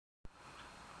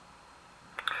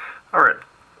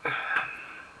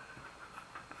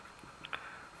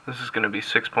This is going to be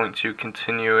 6.2,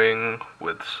 continuing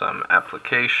with some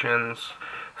applications.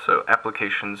 So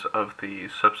applications of the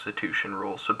substitution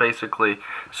rule. So basically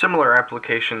similar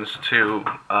applications to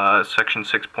section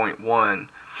 6.1,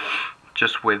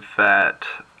 just with that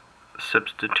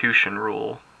substitution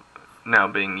rule now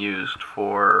being used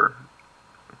for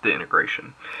the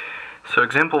integration. So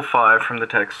example 5 from the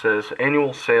text says,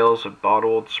 annual sales of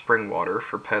bottled spring water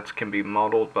for pets can be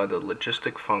modeled by the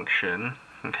logistic function.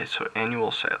 Okay, so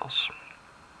annual sales.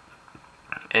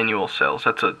 Annual sales,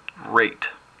 that's a rate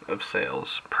of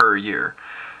sales per year.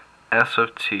 S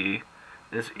of t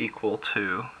is equal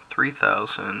to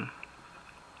 3,000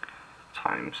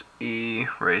 times e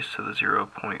raised to the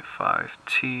 0.5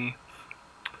 t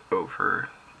over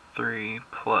 3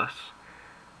 plus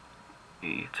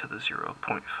e to the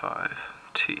 0.5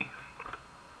 t.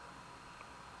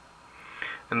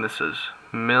 And this is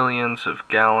millions of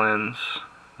gallons.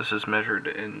 This is measured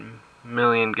in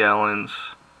million gallons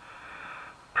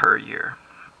per year.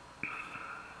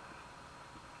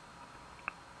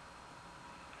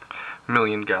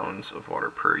 Million gallons of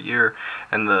water per year,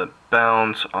 and the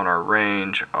bounds on our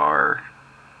range are,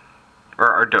 or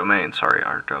our domain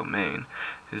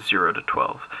is 0 to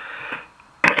 12.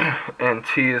 And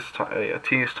t is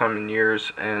time in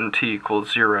years, and t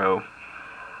equals 0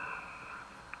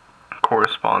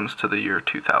 corresponds to the year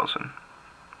 2000.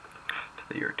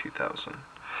 The year 2000.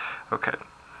 Okay.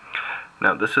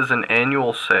 Now this is an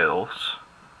annual sales,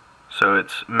 so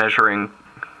it's measuring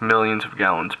millions of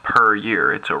gallons per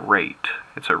year. It's a rate.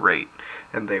 It's a rate.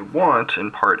 And they want,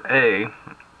 in part A,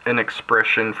 an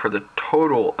expression for the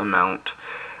total amount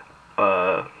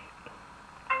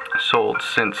sold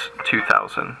since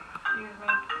 2000.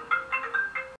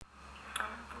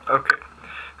 Okay.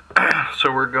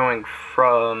 So we're going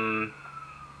from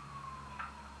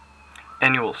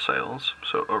annual sales,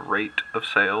 so a rate of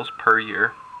sales per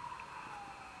year,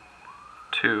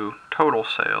 to total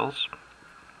sales.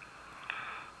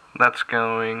 That's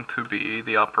going to be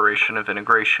the operation of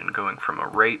integration, going from a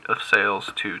rate of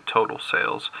sales to total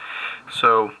sales.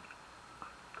 So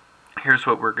here's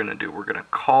what we're going to do. We're going to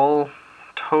call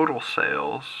total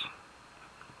sales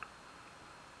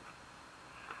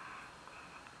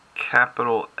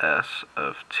capital S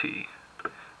of t.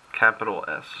 Capital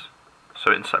S.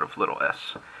 So instead of little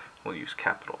s, we'll use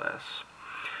capital S.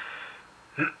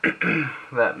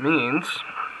 That means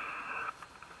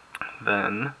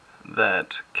then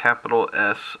that capital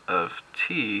S of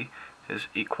t is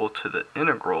equal to the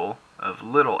integral of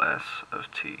little s of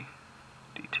t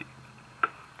dt.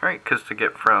 Alright, because to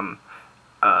get from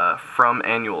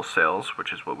annual sales,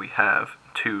 which is what we have,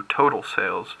 to total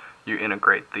sales, you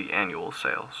integrate the annual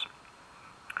sales.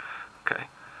 Okay.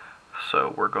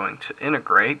 So we're going to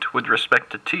integrate with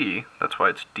respect to t, that's why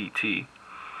it's dt.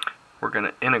 We're going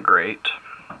to integrate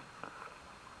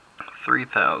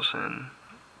 3,000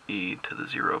 e to the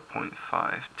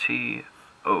 0.5 t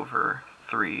over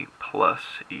 3 plus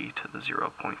e to the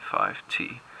 0.5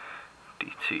 t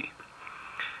dt.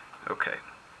 Okay,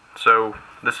 so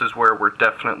this is where we're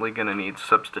definitely going to need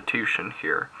substitution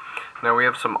here. Now we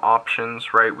have some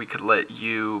options, right? We could let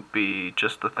u be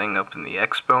just the thing up in the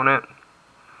exponent,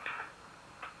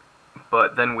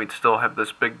 but then we'd still have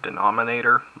this big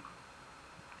denominator.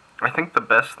 I think the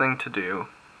best thing to do,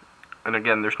 and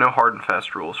again, there's no hard and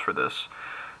fast rules for this,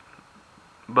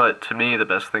 but to me the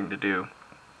best thing to do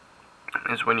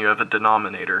is when you have a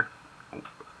denominator,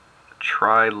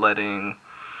 try letting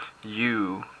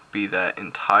u be that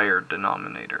entire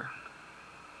denominator.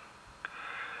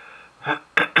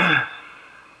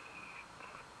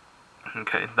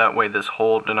 Okay, that way this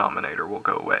whole denominator will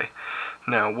go away.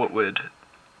 Now what would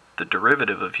the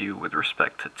derivative of u with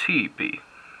respect to t be?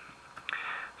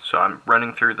 So I'm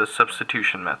running through the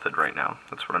substitution method right now.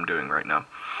 That's what I'm doing right now.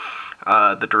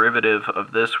 The derivative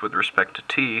of this with respect to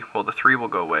t, well, the 3 will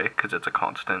go away because it's a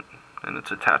constant and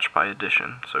it's attached by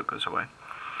addition, so it goes away.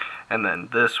 And then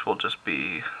this will just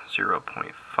be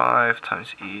 0.5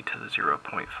 times e to the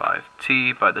 0.5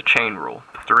 t by the chain rule.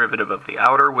 The derivative of the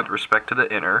outer with respect to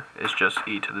the inner is just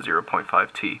e to the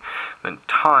 0.5 t. Then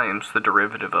times the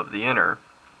derivative of the inner,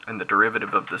 and the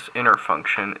derivative of this inner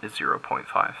function is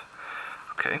 0.5.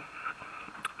 Okay.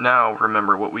 Now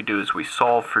remember what we do is we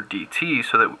solve for dt,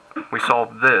 so that we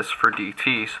solve this for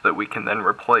dt so that we can then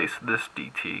replace this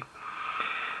dt.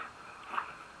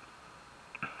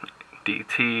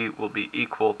 dt will be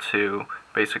equal to,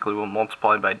 basically we'll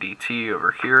multiply by dt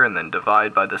over here and then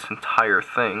divide by this entire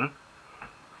thing.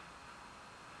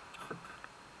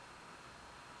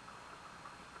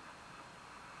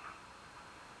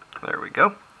 There we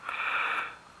go.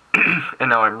 And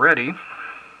now I'm ready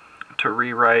to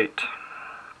rewrite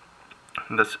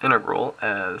this integral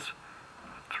as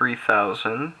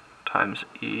 3000 times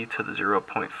e to the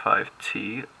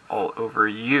 0.5t all over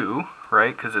u,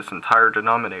 right, because its entire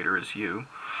denominator is u.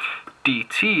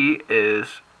 dt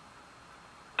is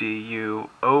du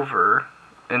over,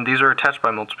 and these are attached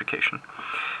by multiplication,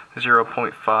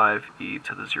 0.5 e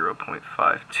to the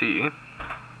 0.5t.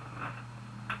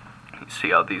 You see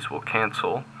how these will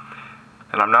cancel.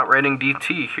 And I'm not writing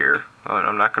dt here.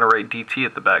 I'm not going to write dt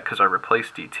at the back because I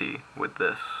replaced dt with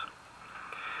this.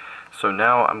 So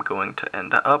now I'm going to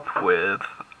end up with,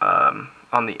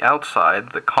 on the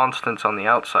outside, the constants on the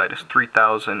outside is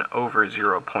 3000 over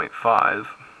 0.5,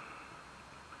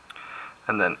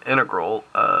 and then integral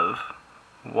of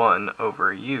 1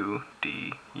 over u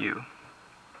du.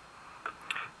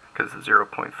 Because the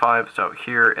 0.5 is out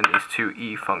here, and these two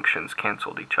e functions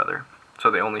canceled each other. So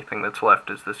the only thing that's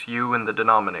left is this u in the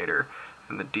denominator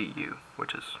and the du,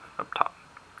 which is up top.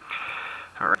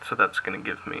 Alright, so that's going to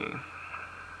give me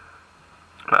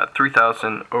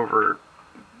 3000 over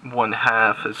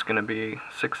 1/2 is going to be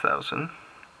 6000.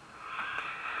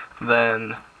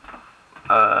 Then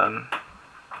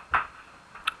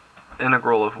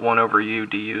integral of 1 over u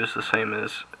du is the same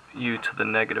as u to the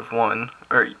negative 1,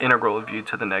 or integral of u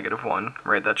to the negative 1,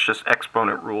 right? That's just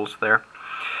exponent rules there.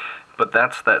 But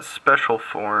that's that special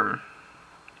form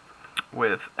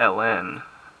with ln,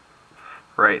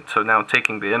 right? So now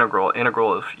taking the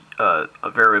integral of a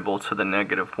variable to the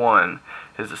negative 1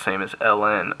 is the same as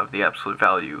ln of the absolute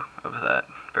value of that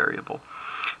variable,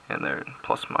 and then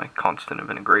plus my constant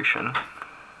of integration.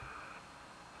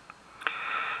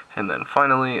 And then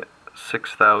finally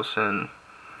 6000,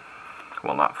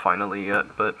 well, not finally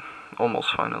yet, but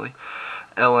almost finally,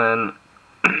 ln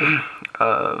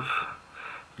of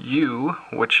u,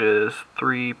 which is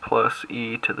 3 plus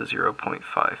e to the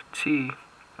 0.5t,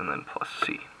 and then plus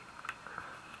c.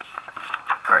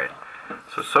 Alright,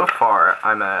 so far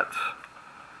I'm at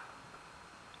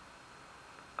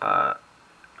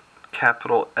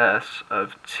capital S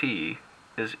of t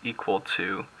is equal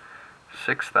to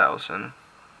 6000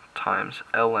 times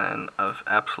ln of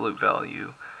absolute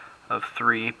value of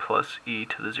 3 plus e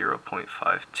to the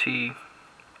 0.5t,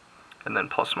 and then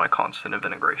plus my constant of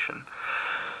integration.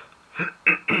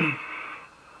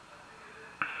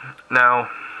 Now,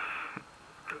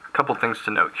 a couple things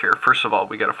to note here. First of all,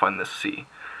 we got to find this c.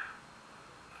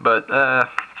 But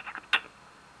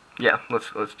yeah,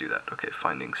 let's do that. Okay,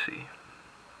 finding c.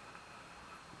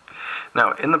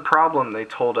 Now, in the problem, they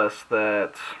told us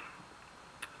that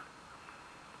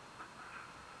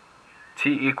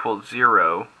t equals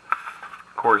 0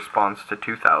 corresponds to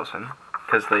 2000,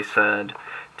 because they said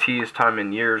t is time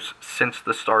in years since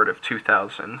the start of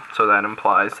 2000, so that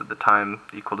implies that the time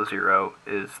equal to 0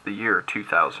 is the year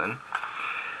 2000.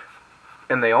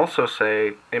 And they also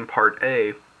say, in part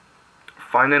A,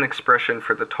 find an expression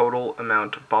for the total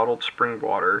amount of bottled spring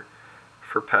water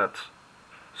for pets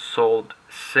sold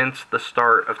since the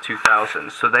start of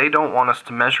 2000. So they don't want us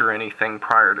to measure anything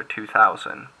prior to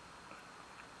 2000.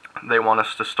 They want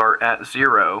us to start at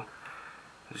 0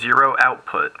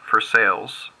 output for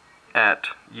sales at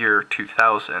year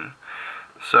 2000.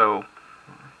 So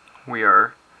we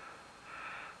are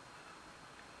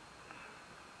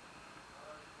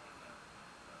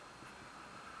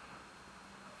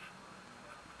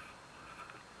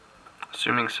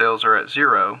assuming sales are at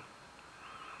 0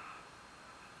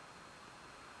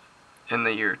 in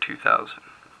the year 2000,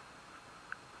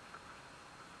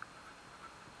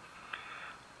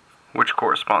 which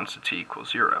corresponds to t equals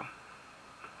 0.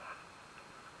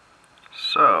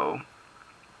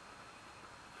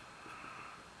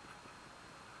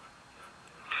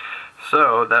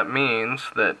 So that means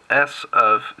that S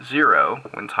of 0,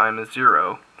 when time is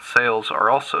 0, sales are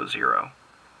also 0.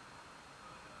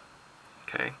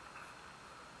 Okay.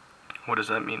 What does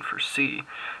that mean for C?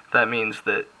 That means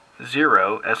that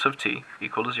 0, S of t,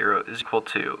 equal to 0, is equal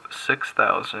to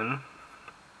 6000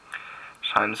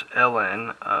 times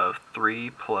ln of 3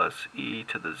 plus e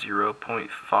to the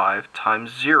 0.5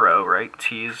 times 0, right?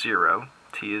 T is 0,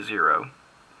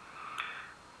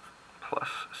 plus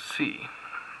c.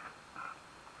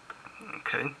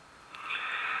 Okay.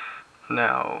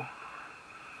 Now,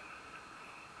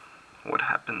 what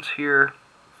happens here?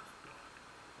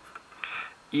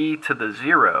 E to the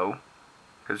 0,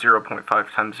 because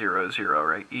 0.5 times 0 is 0,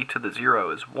 right? E to the 0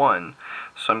 is 1,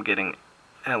 so I'm getting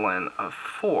ln of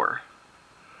 4.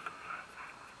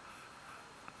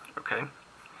 Okay.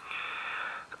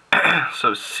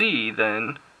 So C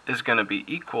then is going to be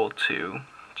equal to,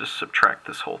 just subtract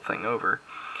this whole thing over,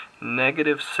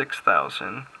 negative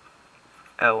 6000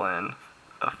 ln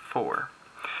of 4,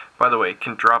 by the way,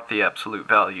 can drop the absolute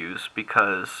values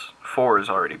because 4 is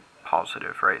already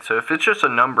positive, right? So if it's just a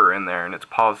number in there and it's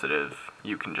positive,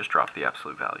 you can just drop the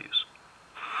absolute values.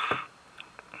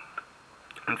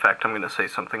 In fact, I'm going to say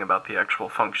something about the actual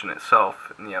function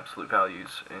itself and the absolute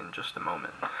values in just a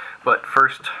moment. But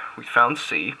first, we found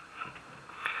C.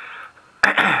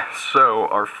 So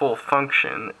our full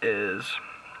function is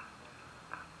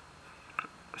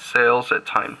sales at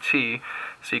time t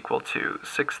is equal to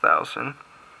 6,000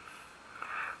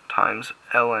 times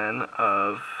ln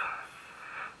of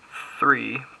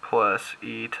 3 plus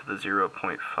e to the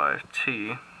 0.5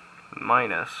 t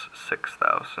minus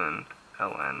 6,000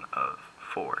 ln of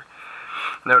 4.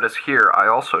 Notice here I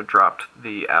also dropped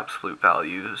the absolute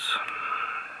values.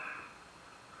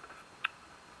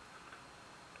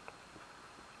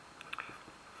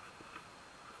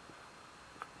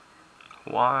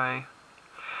 Why?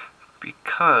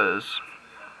 Because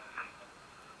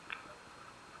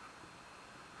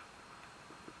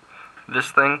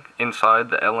this thing inside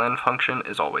the ln function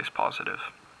is always positive.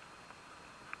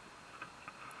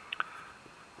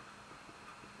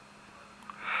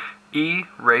 E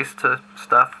raised to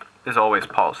stuff is always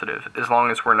positive, as long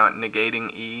as we're not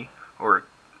negating E or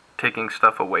taking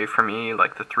stuff away from E,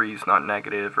 like the 3 is not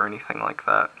negative or anything like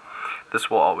that. This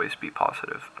will always be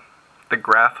positive. The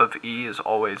graph of E is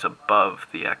always above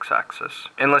the x-axis,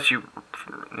 unless you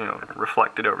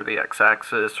reflect it over the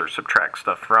x-axis or subtract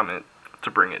stuff from it to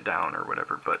bring it down or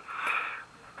whatever. But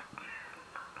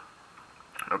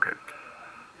okay,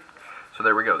 so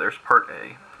there we go. There's part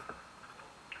A.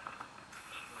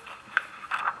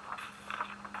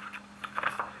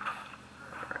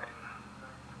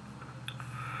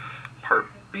 Part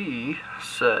B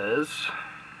says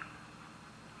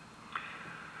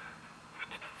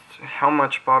how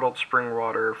much bottled spring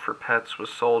water for pets was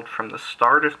sold from the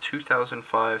start of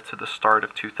 2005 to the start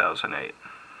of 2008.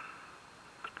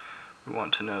 We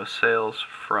want to know sales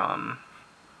from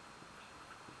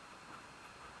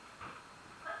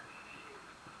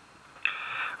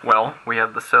well, we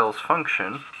have the sales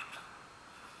function.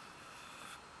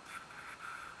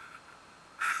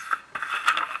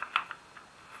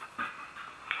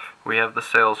 We have the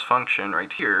sales function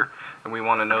right here, and we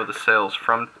want to know the sales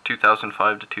from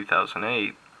 2005 to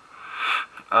 2008.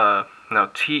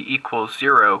 Now t equals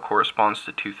 0 corresponds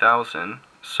to 2000,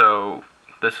 so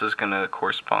this is going to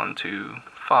correspond to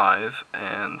 5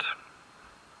 and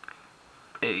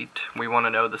 8. We want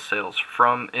to know the sales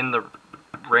from in the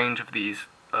range of these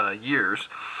years.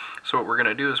 So what we're going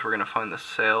to do is we're going to find the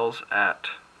sales at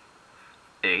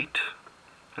 8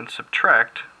 and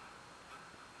subtract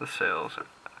the sales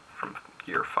from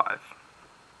year 5.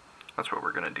 That's what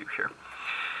we're going to do here.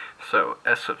 So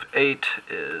S of 8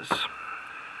 is,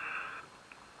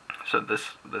 so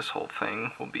this whole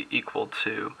thing will be equal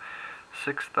to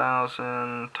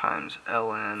 6,000 times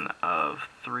ln of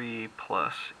 3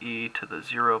 plus e to the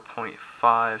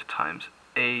 0.5 times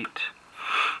 8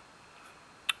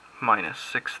 minus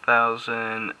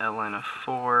 6,000 ln of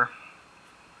 4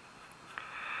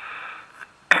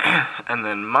 and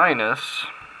then minus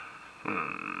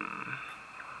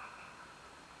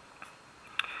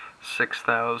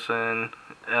 6,000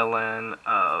 ln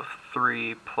of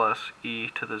 3 plus e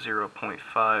to the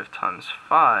 0.5 times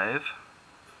 5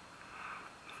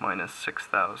 minus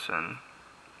 6,000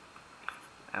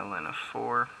 ln of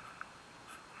 4,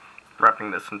 wrapping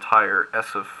this entire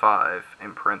S of 5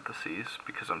 in parentheses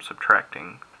because I'm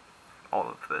subtracting all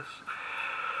of this.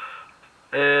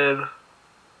 And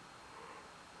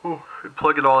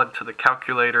plug it all into the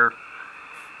calculator,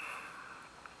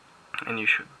 and you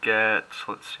should get,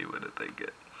 let's see, what did they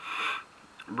get?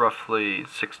 Roughly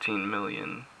 16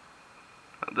 million.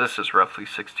 This is roughly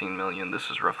 16 million, this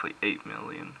is roughly 8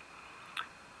 million.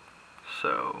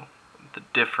 So the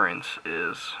difference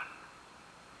is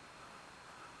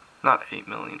not 8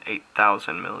 million,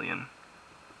 8,000 million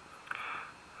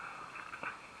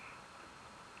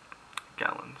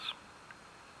gallons.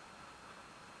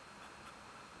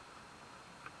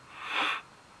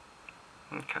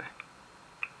 Okay.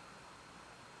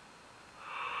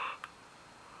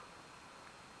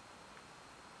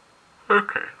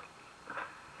 Okay.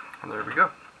 And there we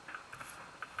go.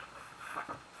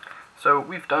 So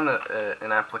we've done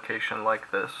an application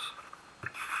like this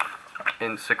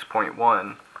in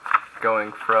 6.1,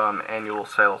 going from annual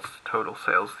sales to total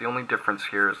sales. The only difference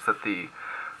here is that the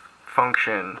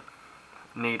function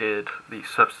needed the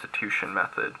substitution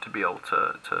method to be able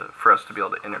for us to be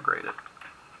able to integrate it.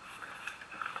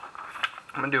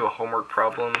 I'm going to do a homework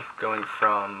problem going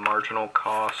from marginal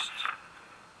cost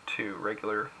to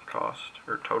regular cost,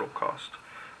 or total cost.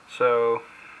 So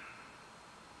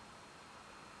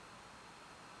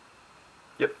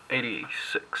Yep,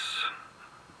 86.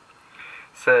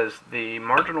 Says the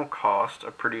marginal cost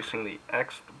of producing the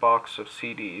Xth box of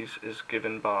CDs is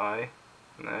given by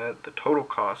the total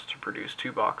cost to produce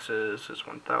 2 boxes is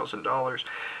 $1,000.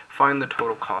 Find the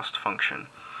total cost function.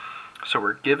 So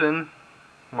we're given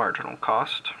marginal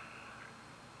cost.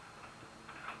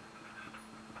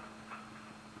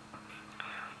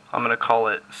 I'm going to call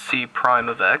it C prime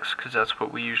of X because that's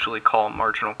what we usually call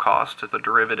marginal cost, the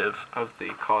derivative of the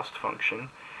cost function.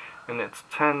 And it's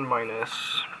 10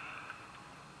 minus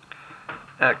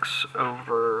X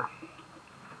over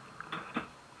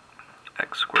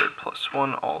X squared plus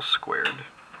 1 all squared.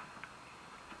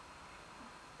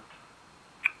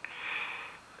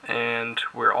 And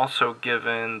we're also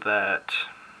given that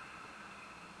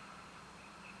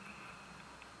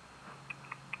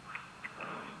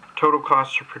total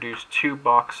cost to produce 2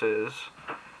 boxes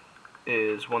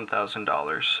is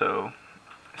 $1,000, so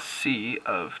C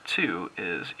of 2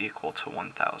 is equal to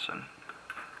 1,000.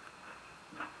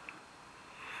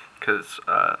 Because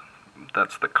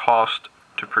that's the cost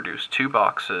to produce 2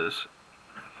 boxes,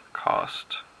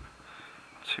 cost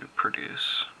to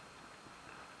produce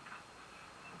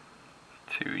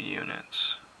 2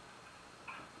 units.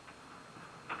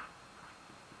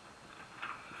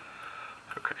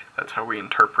 Okay, that's how we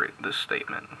interpret this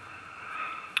statement.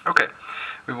 Okay,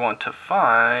 we want to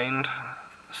find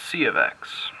C of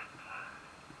X,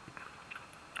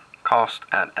 cost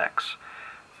at X.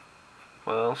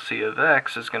 Well, C of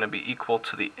X is going to be equal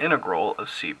to the integral of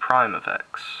C prime of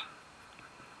X.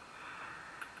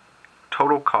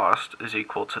 Total cost is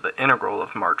equal to the integral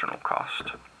of marginal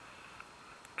cost.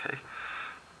 Okay,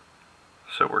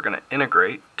 so we're going to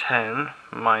integrate 10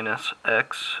 minus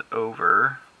X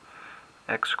over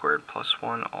X squared plus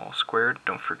 1 all squared.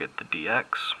 Don't forget the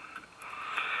dx.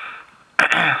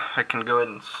 I can go ahead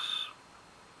and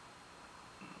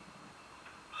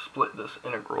split this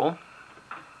integral.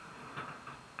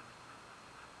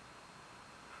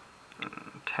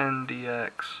 10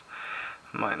 dx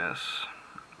minus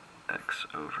X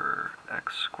over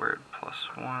X squared plus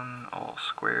 1 all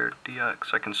squared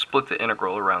dx. I can split the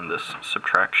integral around this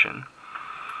subtraction.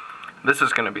 This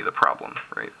is going to be the problem,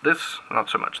 right? This, not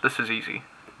so much. This is easy,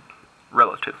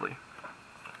 relatively.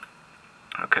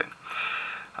 Okay.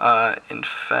 In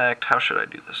fact, how should I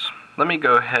do this? Let me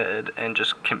go ahead and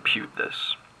just compute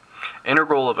this.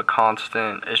 Integral of a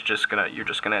constant is you're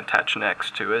just gonna attach an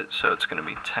x to it, so it's gonna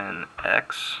be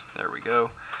 10x. There we go,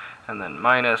 and then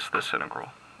minus this integral.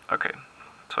 Okay,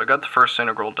 so I got the first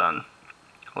integral done.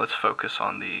 Let's focus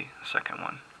on the second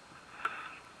one.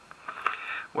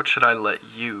 What should I let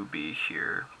u be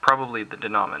here? Probably the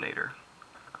denominator.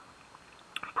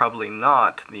 Probably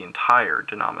not the entire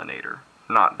denominator,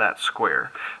 not that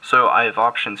square. So I have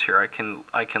options here. I can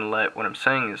let, what I'm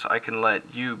saying is I can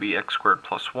let u be x squared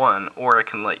plus 1, or I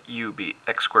can let u be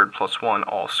x squared plus 1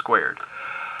 all squared.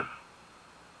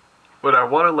 But I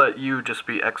want to let u just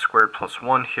be x squared plus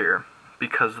 1 here,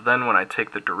 because then when I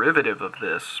take the derivative of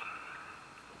this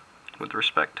with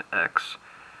respect to x,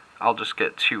 I'll just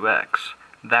get 2x.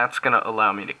 That's going to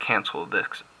allow me to cancel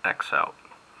this x out.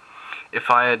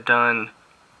 If I had done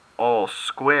all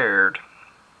squared,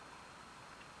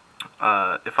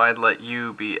 if I had let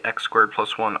u be x squared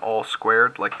plus 1 all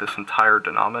squared, like this entire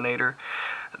denominator,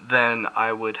 then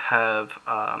I would have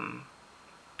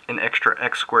an extra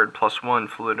x squared plus 1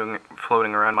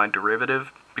 floating around my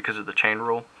derivative because of the chain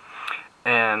rule,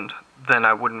 and then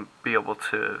I wouldn't be able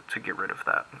to get rid of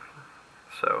that.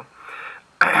 So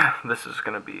this is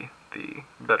going to be the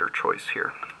better choice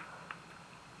here.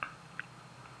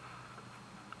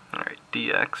 Alright,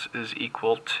 dx is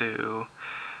equal to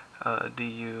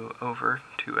du over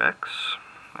 2x.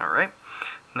 Alright,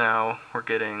 now we're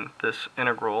getting this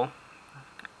integral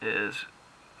is,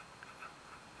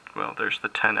 well, there's the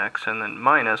 10x, and then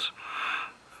minus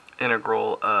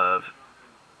integral of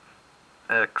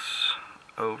x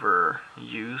over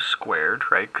u squared,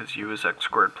 right, because u is x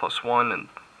squared plus 1, and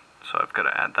so I've got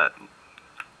to add that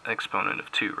exponent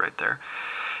of 2 right there.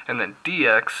 And then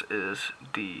dx is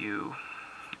du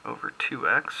over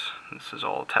 2x. This is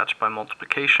all attached by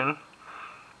multiplication.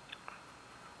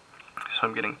 So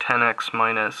I'm getting 10x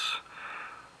minus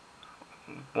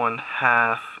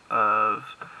 1/2 of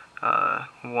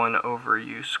 1 over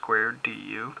u squared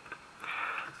du.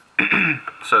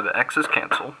 So the x's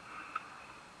cancel,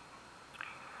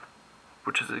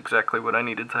 which is exactly what I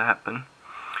needed to happen.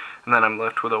 And then I'm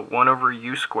left with a 1 over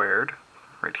u squared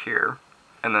right here.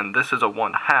 And then this is a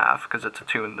 1/2 because it's a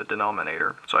 2 in the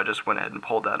denominator. So I just went ahead and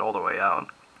pulled that all the way out.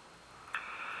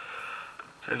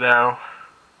 So now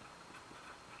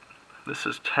this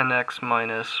is 10x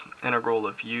minus integral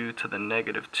of u to the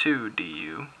negative 2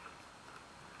 du.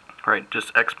 Right,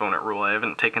 just exponent rule. I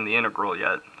haven't taken the integral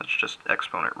yet. That's just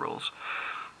exponent rules.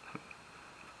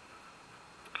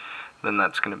 Then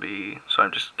that's going to be, so I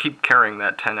just keep carrying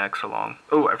that 10x along.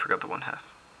 Oh, I forgot the 1/2.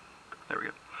 There we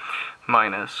go.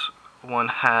 Minus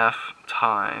 1/2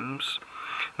 times.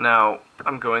 Now,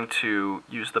 I'm going to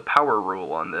use the power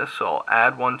rule on this, so I'll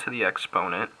add 1 to the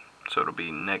exponent, so it'll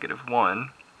be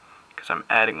 -1, because I'm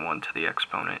adding 1 to the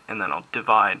exponent, and then I'll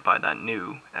divide by that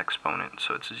new exponent,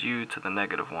 so it's u to the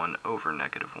 -1 over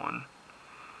 -1,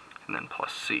 and then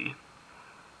plus c.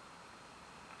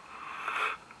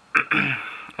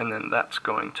 And then that's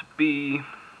going to be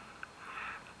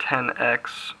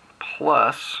 10x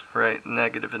plus, right,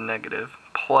 negative and negative,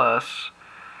 plus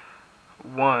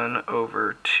 1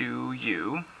 over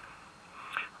 2u,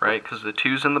 right, because the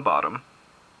 2's in the bottom,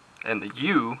 and the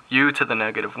u to the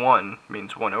 -1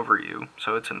 means 1 over u,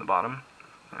 so it's in the bottom,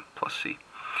 plus c.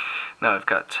 Now I've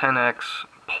got 10x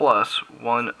plus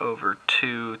 1 over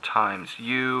 2 times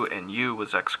u, and u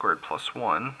was x squared plus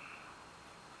 1,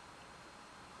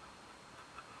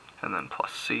 and then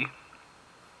plus c.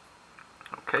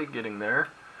 Okay, getting there.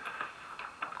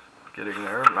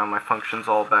 Now my function's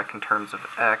all back in terms of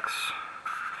x.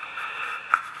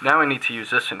 Now I need to use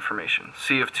this information.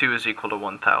 C of 2 is equal to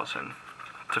 1,000.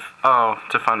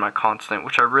 To find my constant,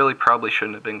 which I really probably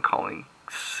shouldn't have been calling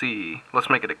c. Let's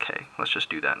make it a k. Let's just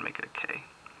do that and make it a k.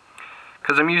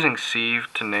 Because I'm using c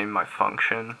to name my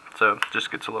function, so it just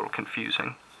gets a little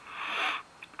confusing.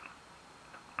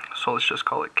 So let's just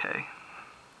call it k.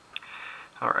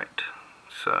 Alright,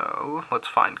 so let's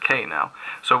find k now.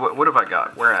 So what have I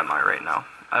got? Where am I right now?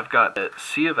 I've got that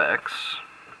c of x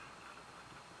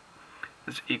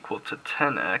is equal to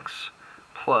 10x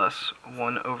plus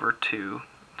 1 over 2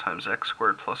 times x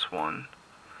squared plus 1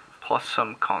 plus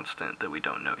some constant that we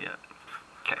don't know yet.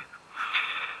 Okay.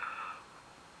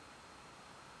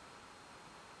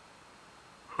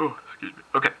 Oh, excuse me.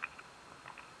 Okay.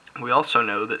 We also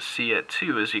know that c at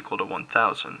 2 is equal to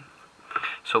 1,000.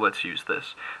 So let's use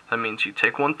this. That means you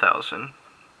take 1,000,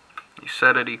 you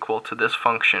set it equal to this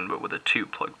function but with a 2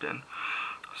 plugged in.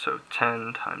 So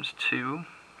 10 times 2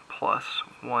 plus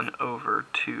 1 over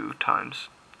 2 times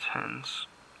 10's,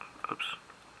 oops,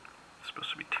 it's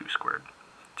supposed to be 2 squared.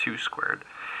 2 squared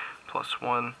plus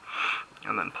 1,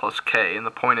 and then plus k, and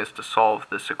the point is to solve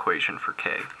this equation for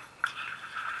k.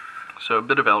 So a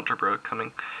bit of algebra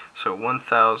coming. So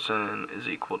 1,000 is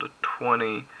equal to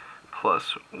 20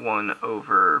 plus 1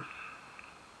 over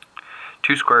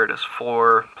 2 squared is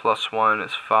 4, plus 1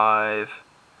 is 5,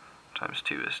 times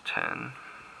 2 is 10.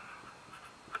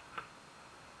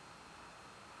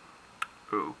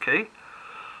 Okay.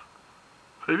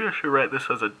 Maybe I should write this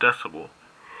as a decimal.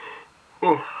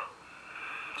 Oh.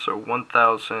 So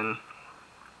 1,000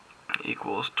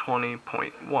 equals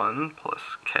 20.1 plus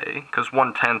k, because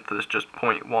 1/10 is just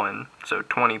 0.1, so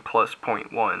 20 plus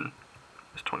 0.1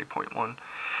 is 20.1,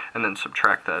 and then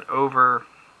subtract that over,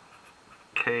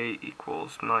 k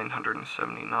equals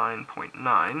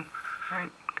 979.9,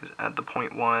 right, because add the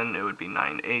 0.1, it would be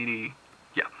 980,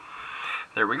 yeah,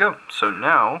 there we go. So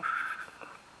now,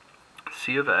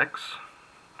 c of x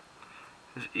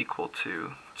is equal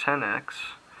to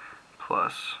 10x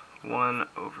plus 1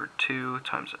 over 2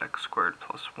 times x squared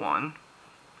plus 1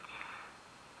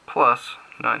 plus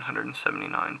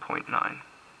 979.9.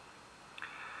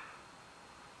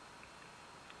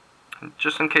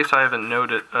 Just in case I haven't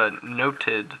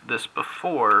noted this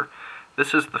before,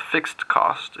 this is the fixed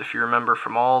cost. If you remember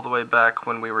from all the way back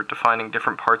when we were defining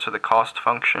different parts of the cost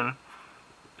function,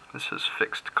 this is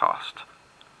fixed cost.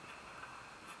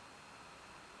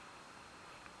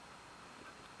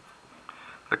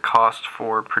 The cost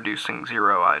for producing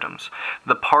 0 items.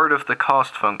 The part of the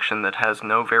cost function that has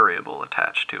no variable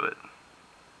attached to it.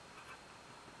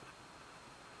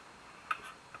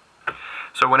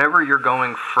 So whenever you're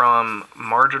going from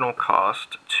marginal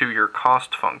cost to your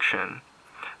cost function,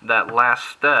 that last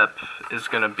step is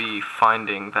going to be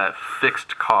finding that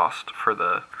fixed cost for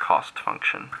the cost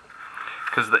function.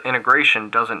 Because the integration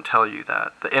doesn't tell you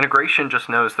that. The integration just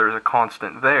knows there's a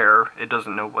constant there, it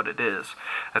doesn't know what it is.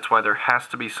 That's why there has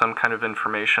to be some kind of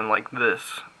information like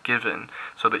this given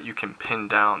so that you can pin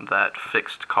down that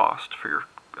fixed cost for your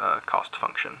cost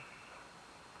function.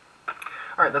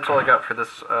 Alright, that's all I got for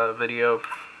this video.